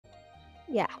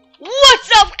Yeah. What's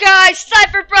up, guys?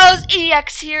 Cypher Bros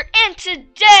EX here, and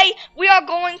today we are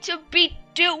going to be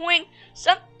doing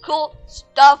some cool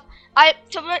stuff.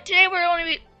 Today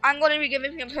I'm going to be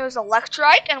giving him his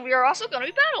Electrike, and we are also going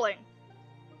to be battling.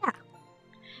 Yeah.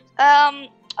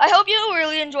 I hope you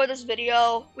really enjoy this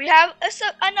video. We have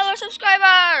another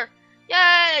subscriber!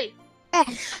 Yay!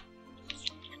 Yes.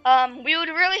 We would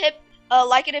really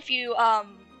like it if you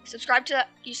subscribe to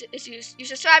you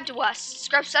subscribe to us.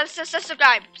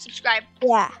 Subscribe.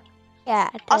 Yeah. Yeah.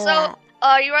 Also,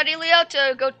 are you ready, Leo?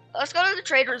 Let's go to the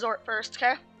trade resort first,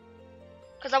 okay?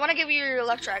 Because I want to give you your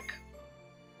Electric.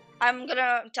 I'm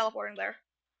gonna teleporting there.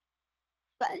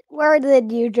 But where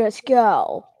did you just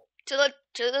go? To the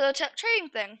trading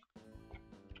thing.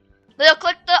 Leo,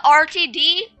 click the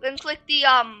RTD, then click the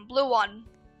blue one.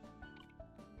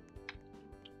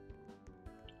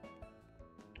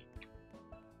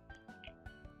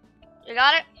 You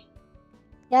got it?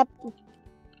 Yep.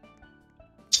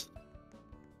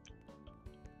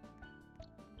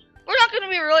 We're not going to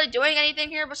be really doing anything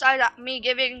here besides me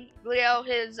giving Leo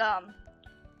his, Leo,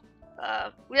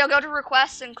 go to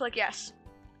requests and click yes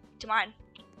to mine.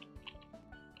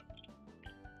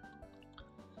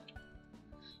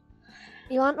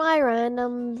 You want my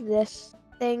random this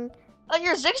thing?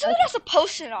 Your Zigzag has a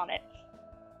post-it on it.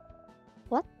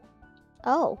 What?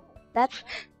 Oh, that's...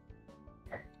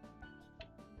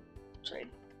 Trade.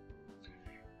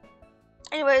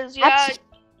 Anyways, yeah,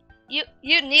 you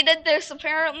needed this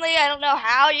apparently. I don't know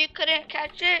how you couldn't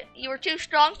catch it. You were too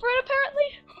strong for it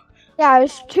apparently. Yeah, I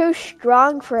was too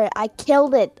strong for it. I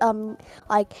killed it.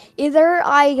 Like either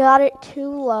I got it too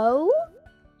low,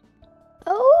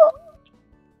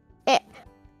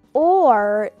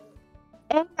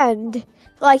 and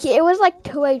like it was like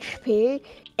 2 HP,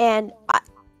 and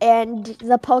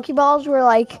the Pokeballs were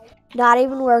like not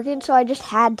even working, so I just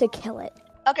had to kill it.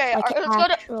 Okay, like, let's go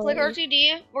to click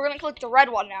RTD. We're gonna click the red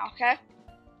one now, okay?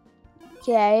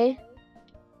 Okay.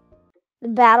 The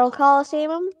Battle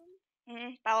Colosseum.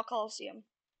 Battle Colosseum.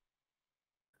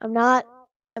 I'm not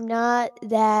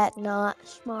that not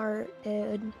smart,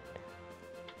 dude.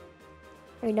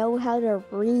 I know how to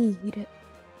read.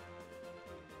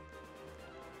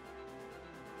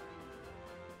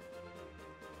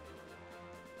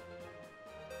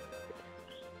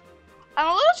 I'm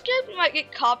a little scared we might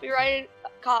get copyrighted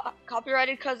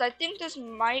because I think this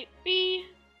might be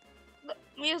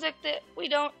music that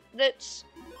that's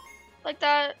like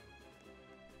that.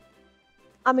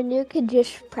 I mean, you could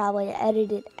just probably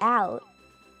edit it out.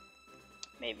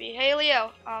 Maybe. Hey,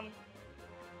 Leo.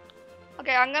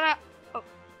 Okay, I'm gonna. Oh.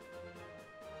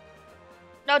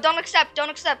 No, don't accept.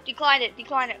 Decline it,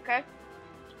 okay?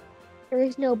 There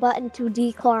is no button to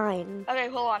decline. Okay,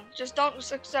 hold on. Just don't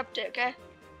accept it, okay?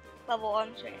 Level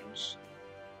unchanged.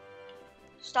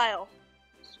 Style.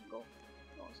 Single.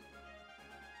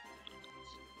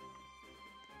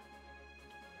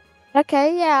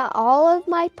 Okay, yeah, all of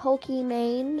my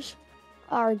Pokemains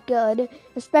are good,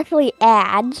 especially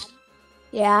ads.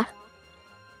 Yeah.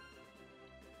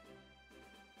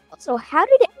 So how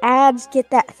did ads get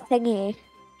that thingy?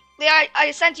 Yeah, I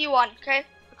sent you one, okay?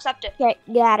 Accept it. Okay,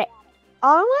 got it.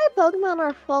 All my Pokemon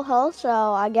are full health, so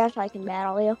I guess I can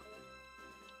battle you.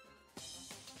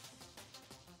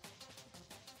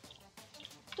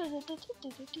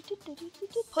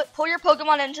 Pull your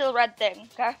Pokemon into the red thing,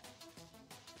 okay?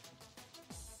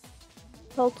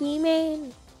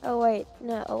 Pokemon? Oh wait,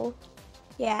 no.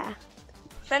 Yeah.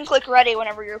 Then click ready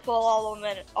whenever you pull all of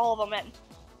them in.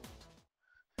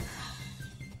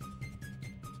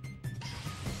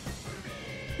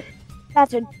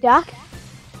 That's a duck.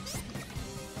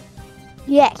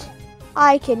 Yet,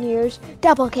 I can use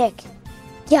double kick.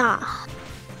 Yeah.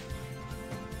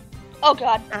 Oh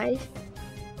god. Nice.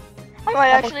 I might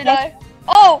actually die.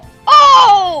 Oh!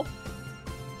 Oh!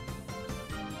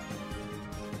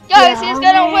 Guys, he's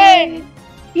gonna win!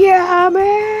 Yeah,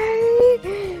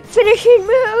 man! Finishing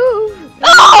move!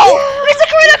 Oh! Yeah. It's a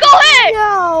critical hit!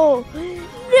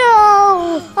 No!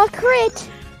 A crit!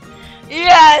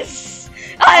 Yes!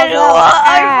 I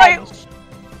know!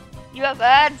 You have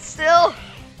ads still?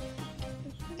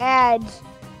 Ads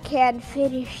can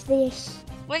finish this.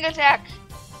 Wing attack.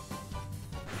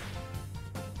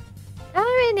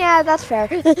 I mean, yeah, that's fair.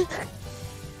 I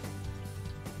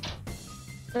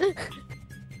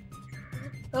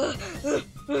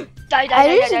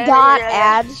just got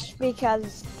ads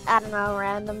because, I don't know,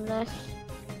 randomness.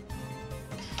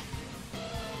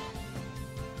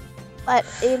 But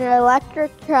in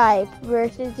electric type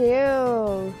versus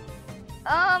you.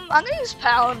 I'm gonna use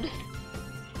pound.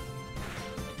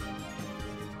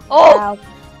 Oh! Wow.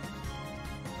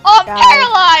 Oh! I'm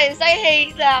paralyzed! I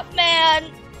hate that,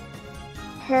 man!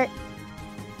 Hurt.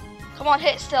 Come on,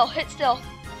 hit still, hit still.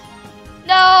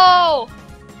 No! Oh,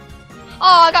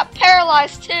 I got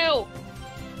paralyzed too!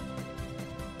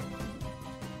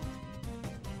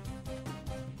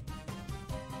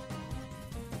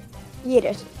 Eat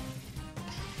it.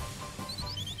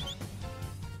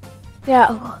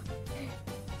 No.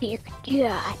 Dear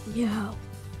God, no.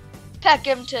 Peck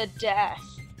him to death.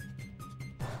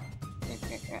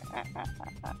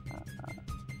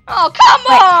 Oh, come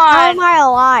Wait, on! how am I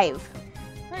alive?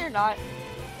 No, you're not.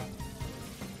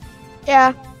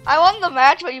 Yeah. I won the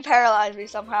match, but you paralyzed me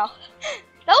somehow.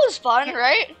 That was fun,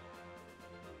 right?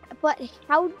 But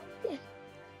how?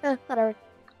 Whatever.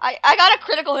 I got a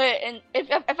critical hit, and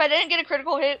if I didn't get a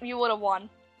critical hit, you would have won.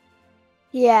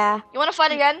 Yeah. You want to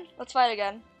fight again? Let's fight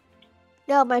again.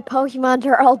 No, my Pokemons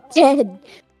are all dead.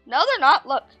 No, they're not.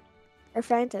 Look. They're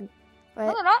fainted. No,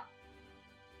 Wait, they're not.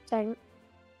 second.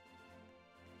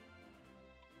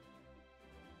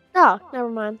 Oh, never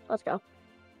mind. Let's go.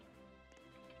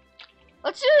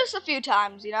 Let's do this a few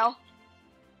times, you know?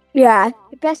 Yeah,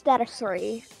 best out of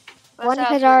 3. Best One out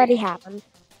of has 3. already happened.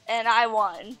 And I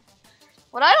won.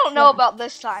 What I don't know Yeah. about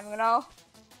this time, you know?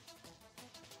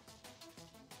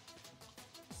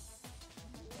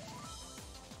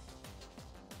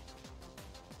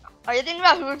 Are you thinking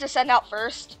about who to send out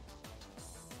first?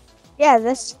 Yeah,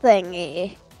 this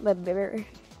thingy.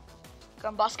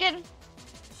 Gumbuskin?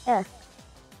 There.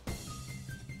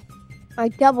 My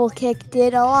double kick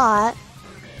did a lot.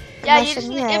 Yeah, Must you just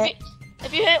admit.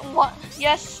 if you hit one,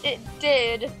 yes, it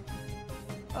did.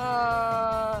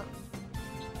 I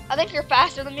think you're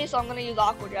faster than me, so I'm gonna use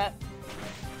Aqua Jet.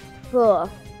 Cool.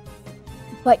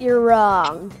 But you're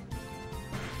wrong.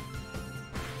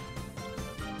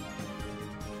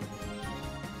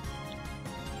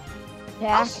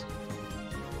 Yeah.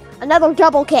 Another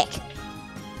double kick.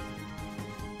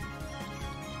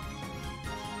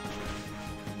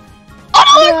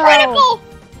 Oh, No. critical!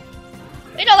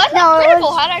 Wait, no, that's No, not it critical.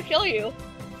 was- How did I kill you?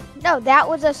 No, that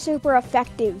was a super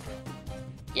effective.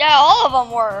 Yeah, all of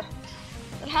them were.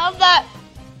 And how's that?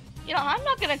 You know, I'm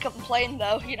not gonna complain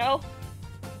though. You know,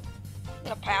 I'm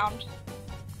gonna pound.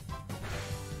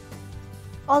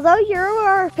 Although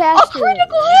you're A faster.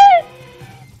 critical hit!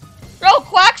 Bro,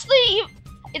 Quaxley,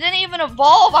 it didn't even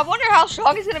evolve. I wonder how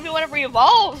strong he's gonna be whenever he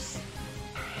evolves.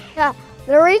 Yeah,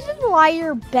 the reason why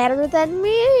you're better than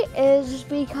me is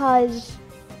because,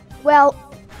 well,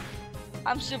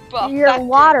 I'm super you're effective.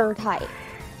 water type.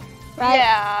 Right?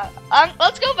 Yeah.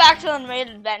 Let's go back to the main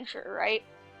adventure, right?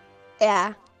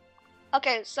 Yeah.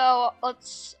 Okay, so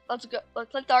let's go. Let's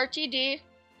click the RTD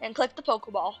and click the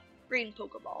Pokeball, green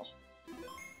Pokeball.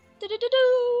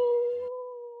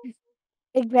 Do-do-do-do.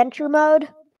 Adventure mode.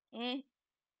 Mm.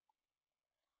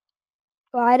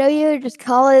 Why don't you just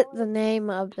call it the name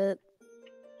of it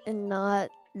and not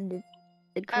the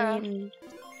green?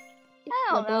 I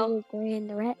don't the know. blue, green,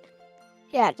 the red.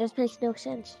 Yeah, it just makes no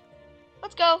sense.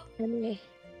 Let's go. Anyway.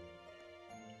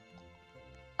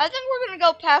 I think we're gonna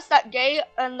go past that gate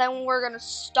and then we're gonna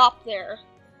stop there.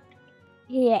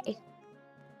 Yay.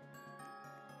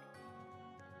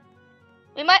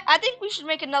 I think we should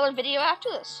make another video after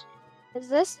this. Is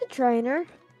this the trainer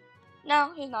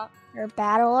No, he's not. or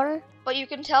battler? But you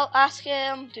can ask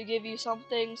him to give you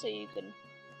something so you can.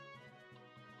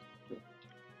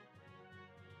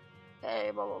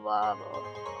 Hey, blah blah blah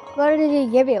blah. What did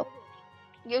he give you?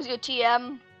 He gives you a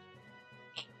TM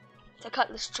to cut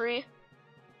this tree.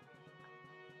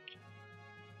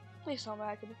 Please tell me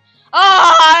I can.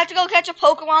 Ah! I have to go catch a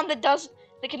Pokemon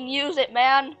that can use it,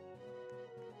 man.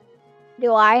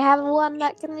 Do I have one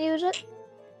that can use it?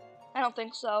 I don't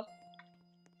think so.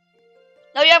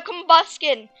 No, you have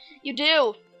Combuskin. You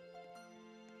do.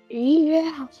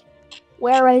 Yeah.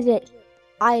 Where is it?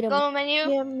 Item. Go to menu.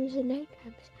 TMs and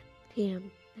items. TM.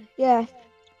 Yeah.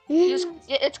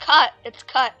 It's cut. It's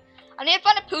cut. I need to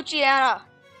find a Poochyena.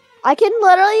 I can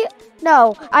literally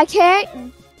no. I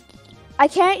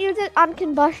can't use it on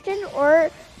combustion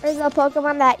or the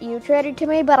Pokemon that you traded to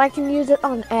me, but I can use it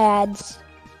on ads.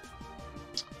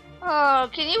 Oh,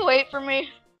 can you wait for me?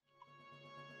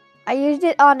 I used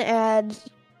it on ads.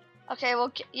 Okay,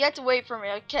 well, you have to wait for me,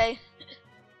 okay?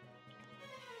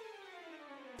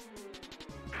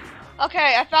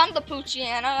 Okay, I found the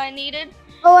Poochyena I needed.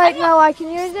 Oh wait, no, I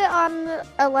can use it on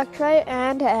Electrite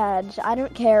and ads. I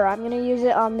don't care. I'm gonna use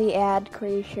it on the ad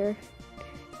creature.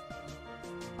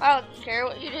 I don't care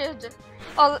what you did.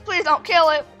 Oh, please don't kill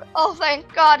it. Oh,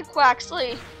 thank God,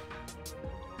 Quaxley.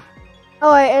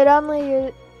 Oh wait, it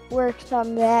only works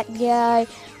on that guy.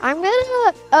 I'm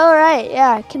gonna. Oh right,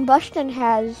 yeah. Combustion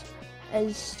has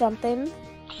something.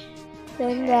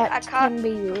 thing Okay, I that caught can be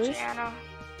used. Jana.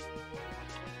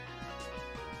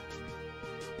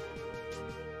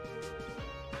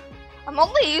 I'm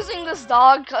only using this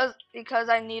dog because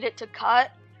I need it to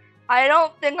cut. I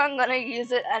don't think I'm gonna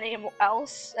use it anything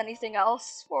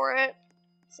else for it.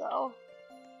 So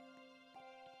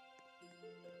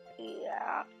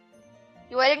yeah.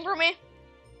 You waiting for me?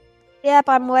 Yep,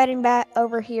 I'm waiting back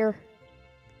over here.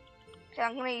 Okay,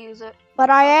 I'm gonna use it. But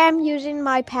I am using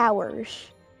my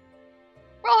powers.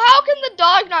 Bro, how can the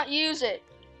dog not use it?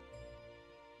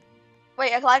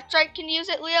 Wait, Electrike can use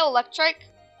it, Leo? Electrike?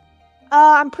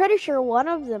 I'm pretty sure one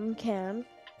of them can.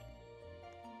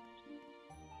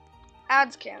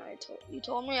 Ads can, you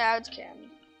told me ads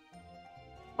can.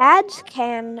 Ads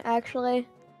can, actually.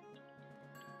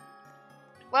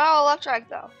 Well, Electrike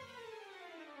though.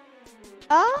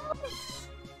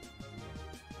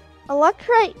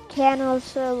 Electrite can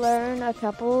also learn a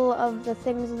couple of the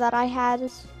things that I had.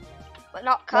 But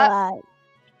not cut? But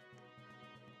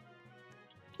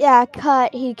yeah,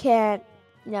 cut he can't.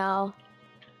 No.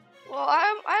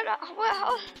 Well,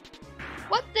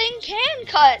 what thing can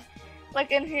cut?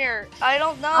 Like in here? I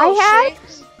don't know.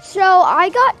 So I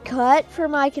got cut for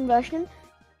my combustion.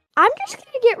 I'm just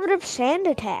gonna get rid of sand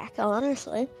attack,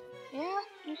 honestly. Yeah,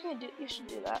 you should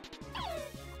do that.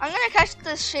 I'm gonna catch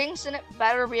the Shinx and it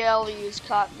better be able to use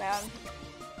cut, man.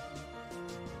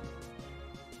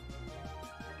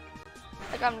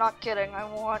 Like, I'm not kidding. I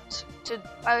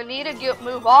need to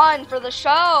move on for the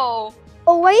show.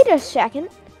 Oh, wait a second.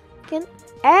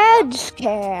 Ads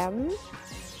can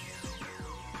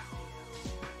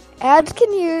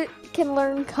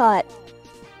learn cut.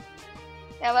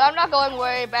 Yeah, but I'm not going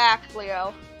way back,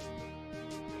 Leo.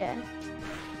 Yeah.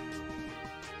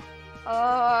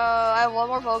 I have one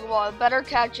more Pokemon. Better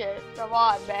catch it. Come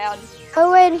on, man.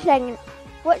 Oh, wait a second.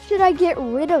 What should I get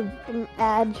rid of from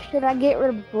ads? Should I get rid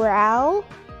of Growl?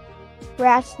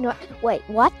 Wait,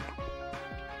 what?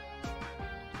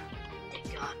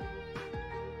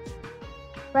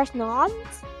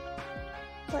 Grassnods?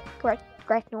 What?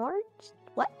 Grassnods?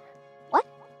 What?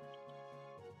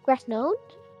 Grassnodes?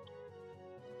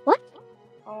 What?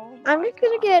 Oh I'm just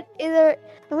gonna get I'm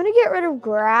gonna get rid of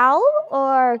Growl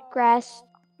or Grass.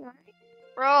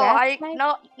 Bro,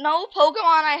 no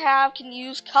Pokemon I have can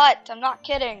use cut. I'm not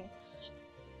kidding.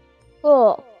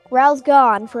 Cool. Growl's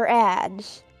gone for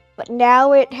ads, but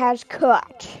now it has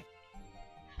cut.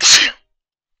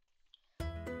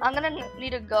 I'm gonna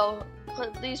need to go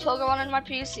put these Pokemon in my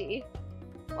PC,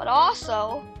 but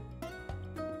also.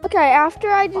 Okay,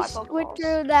 after I just went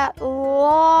through that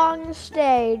long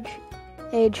stage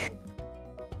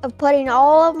of putting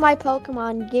all of my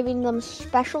Pokemon, giving them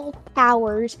special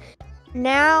powers,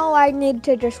 now I need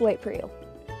to just wait for you.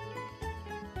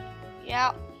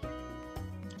 Yeah.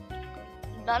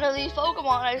 None of these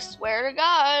Pokemon, I swear to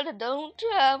God, don't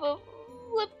have a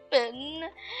flippin'.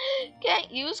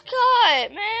 Can't use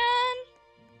cut, man.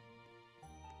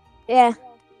 Yeah.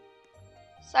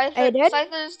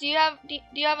 Scythers, do you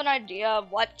have an idea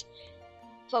of what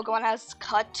Pokemon has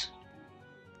cut?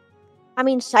 I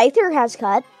mean, Scyther has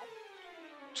cut.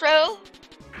 True,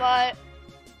 but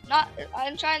not.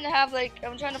 I'm trying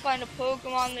to find a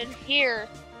Pokemon in here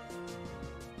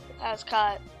that has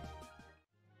cut.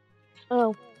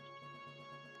 Oh.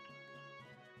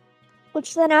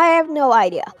 Which then I have no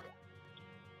idea.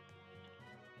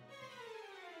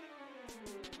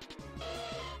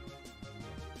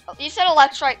 You said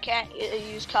Electrike can't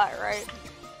use cut, right?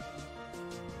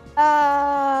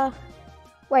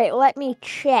 Wait, let me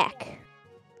check.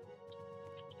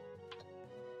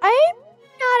 I'm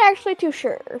not actually too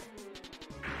sure.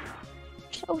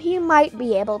 So he might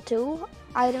be able to.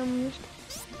 Items.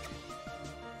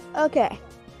 Okay.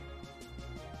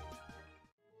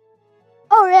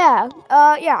 Oh yeah.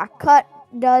 Yeah, cut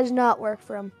does not work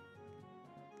for him.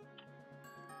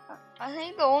 I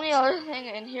think the only other thing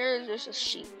in here is just a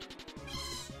sheep.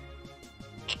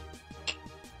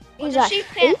 He's a sheep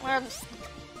can't learn.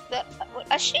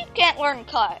 A sheep can't learn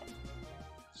cut.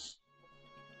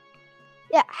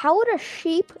 Yeah, how would a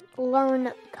sheep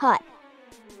learn cut?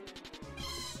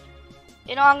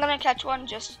 You know, I'm gonna catch one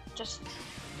just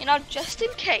in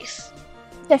case.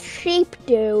 The sheep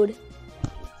dude.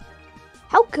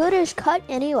 How good is cut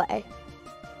anyway?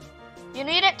 You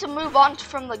need it to move on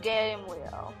from the game,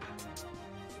 Leo.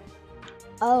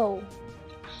 Oh.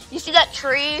 You see that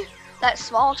tree? That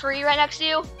small tree right next to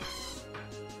you?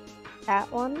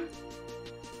 That one?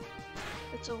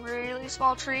 It's a really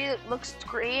small tree that looks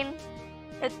green.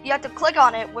 You have to click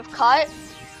on it with cut,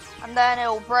 and then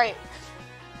it'll break.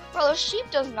 Bro, the sheep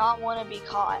does not want to be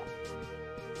caught.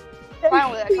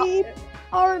 Finally, I caught it.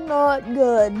 are not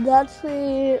good. That's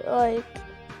the, like...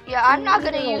 Yeah, I'm not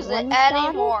gonna either use it one-shot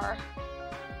anymore.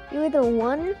 You either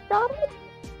one-shot it,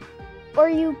 or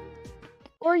you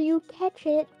catch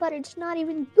it, but it's not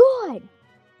even good.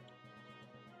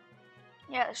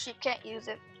 Yeah, she can't use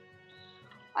it.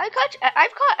 I've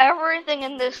caught everything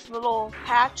in this little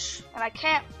patch, and I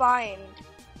can't find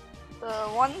the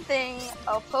one thing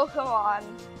of Pokemon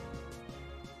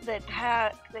that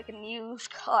can use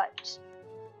cut.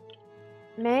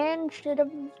 Man should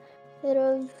have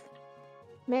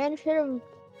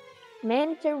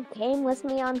came with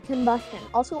me on combustion.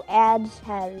 Also, ads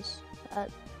has. I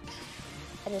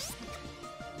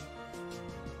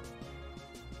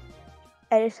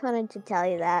just wanted to tell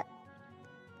you that.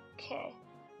 Okay.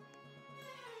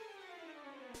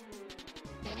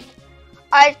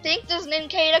 I think this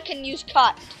Nincada can use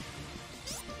cut.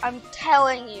 I'm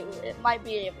telling you, it might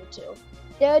be able to.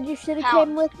 Dude, you should have How?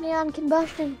 came with me on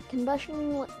combustion.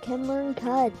 Combustion can learn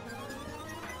cut.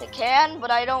 It can,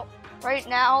 but I don't right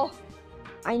now.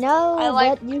 I know, I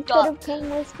like but you duck. should have came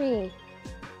with me.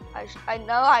 I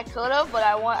know I could have, but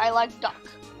I like duck.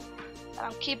 And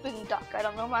I'm keeping duck. I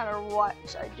don't, no matter what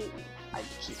I do, I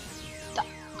keep duck.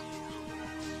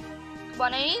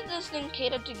 But I need this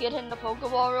Nincada to get in the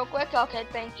Pokeball real quick. Okay,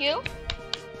 thank you.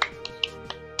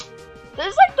 This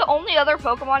is like the only other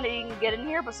Pokemon that you can get in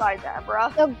here besides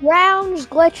Abra. The ground's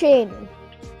glitching.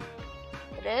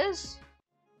 It is?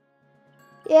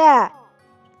 Yeah.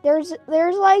 There's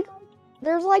like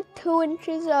 2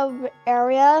 inches of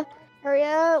area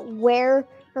where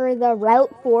the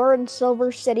Route 4 and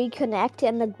Silver City connect,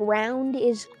 and the ground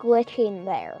is glitching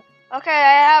there. Okay,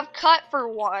 I have cut for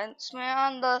once,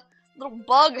 man. The little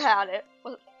bug had it.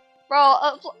 Bro,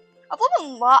 a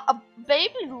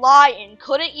baby lion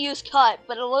couldn't use cut,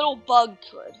 but a little bug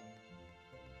could.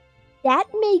 That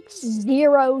makes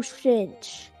 0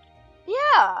 sense.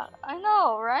 Yeah, I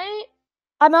know, right?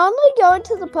 I'm only going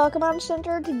to the Pokemon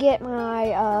Center to get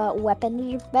my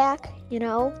weapons back, you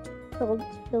know?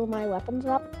 Fill my weapons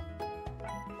up.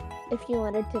 If you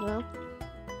wanted to know.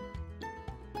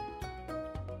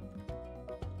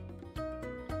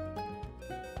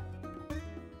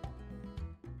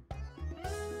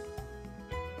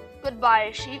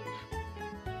 Goodbye, sheep.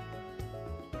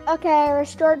 Okay, I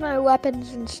restored my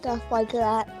weapons and stuff like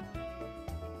that.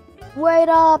 Wait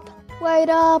up! Wait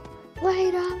up!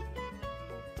 Wait up!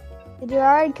 Did you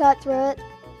already cut through it?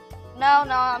 No,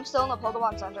 I'm still in the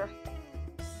Pokemon Center.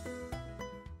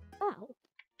 Oh.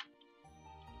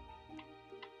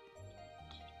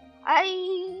 I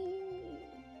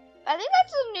think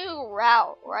that's a new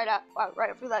route right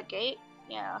after that gate.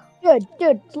 Yeah.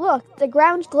 Dude, look, the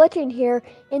ground's glitching here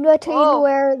in between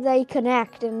where they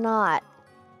connect and not.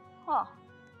 Huh.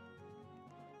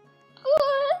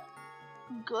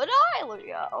 Good eye,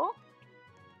 Leo.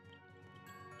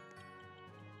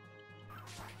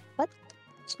 What?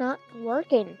 It's not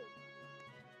working.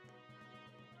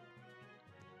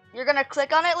 You're gonna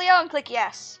click on it, Leo, and click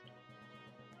yes.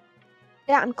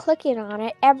 Yeah, I'm clicking on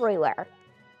it everywhere.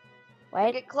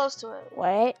 Wait. Get close to it.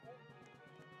 Wait.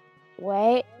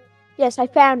 Yes, I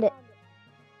found it.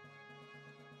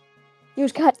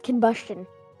 Use cut combustion.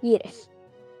 Yes.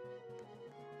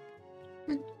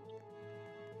 Get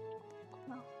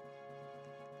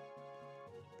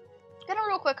it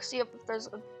real quick, see if there's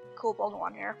a cool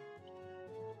Pokemon here.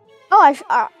 Oh,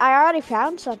 I already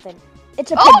found something.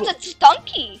 It's a Oh, Pidgey. it's a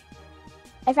Stunky!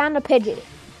 I found a Pidgey.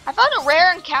 I found a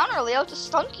rare encounter, Leo. It's a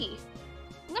Stunky.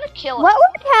 I'm gonna kill it. What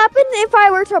would happen if I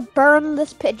were to burn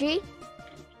this Pidgey?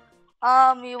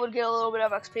 You would get a little bit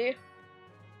of XP.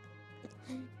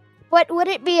 But would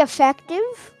it be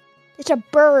effective? It's a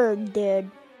bird, dude.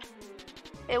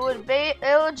 It would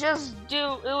just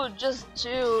do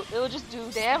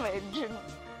damage, and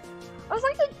most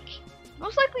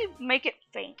likely make it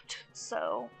faint.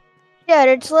 So. Dude,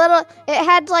 it's little. It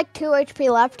had like 2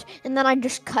 HP left, and then I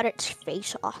just cut its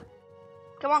face off.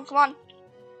 Come on.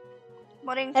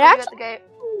 Waiting for It you at the gate.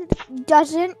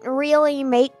 Doesn't really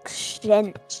make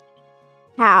sense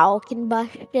how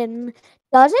combustion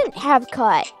doesn't have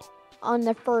cut on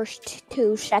the first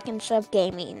 2 seconds of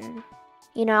gaming.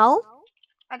 You know?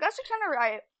 I guess you're kind of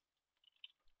right.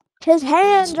 His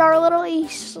hands are literally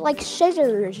like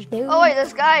scissors, dude. Oh wait,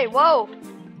 this guy. Whoa.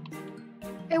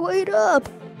 Hey, wait up.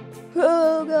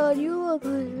 Oh god, you look.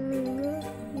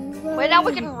 Wait, now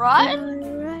we can run?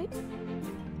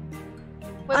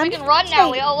 Wait, we can run now,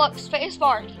 Leo. Look,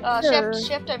 spacebar.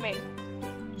 Shift, I mean.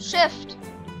 Shift.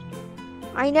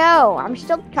 I know. I'm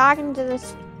still talking to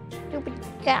this stupid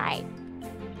guy.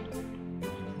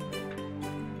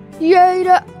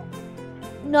 Yada.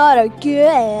 Not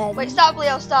again. Wait, stop,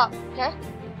 Leo, stop. Okay?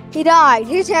 He died.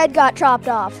 His head got chopped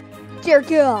off. Dear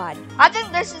God. I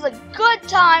think this is a good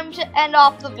time to end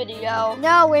off the video.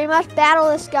 No, we must battle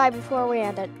this guy before we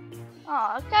end it.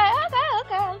 Oh, okay.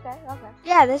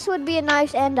 Yeah, this would be a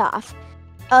nice end off.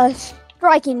 A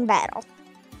striking battle.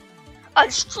 A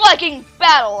striking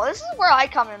battle. This is where I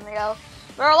come in, Leo.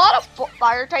 There are a lot of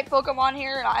fire type Pokemon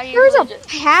here, and There's a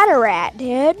Patarat,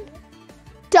 dude.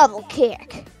 Double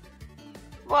kick.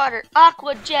 Water,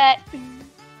 Aqua Jet.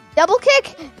 Double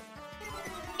kick.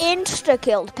 Insta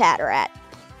killed Patarat.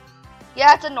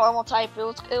 Yeah, it's a normal type.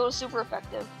 It was super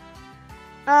effective.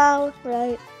 Oh,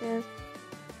 right. Yeah.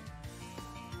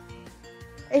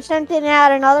 They sent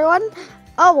out another one.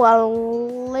 Oh, a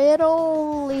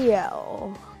little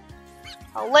Leo.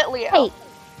 A lit Leo. Hey,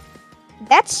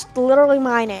 that's literally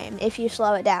my name if you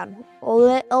slow it down.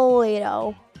 Little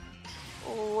Leo.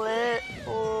 Lit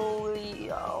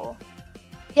Leo.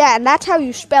 Yeah, and that's how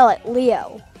you spell it,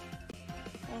 Leo.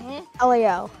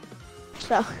 Leo.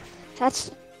 So,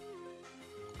 that's...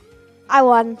 I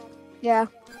won. Yeah,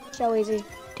 so easy.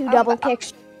 2 double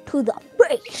kicks to the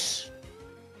face.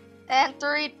 And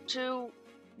 3, 2,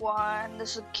 1.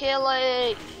 This will kill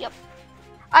it. Yep.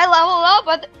 I leveled up,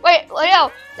 but wait,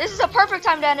 Leo, this is a perfect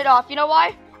time to end it off. You know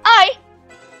why?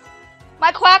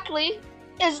 My Quackly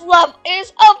is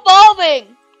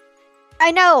evolving.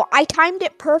 I know. I timed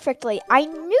it perfectly. I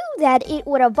knew that it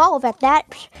would evolve at that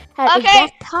time.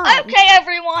 Okay,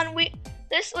 everyone.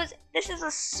 This is a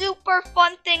super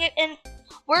fun thing, and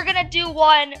we're gonna do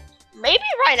one maybe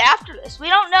right after this. We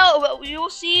don't know, but we will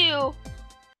see you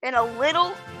in a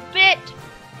little bit.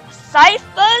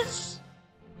 Cyphers,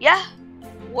 yeah,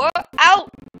 we're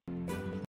out.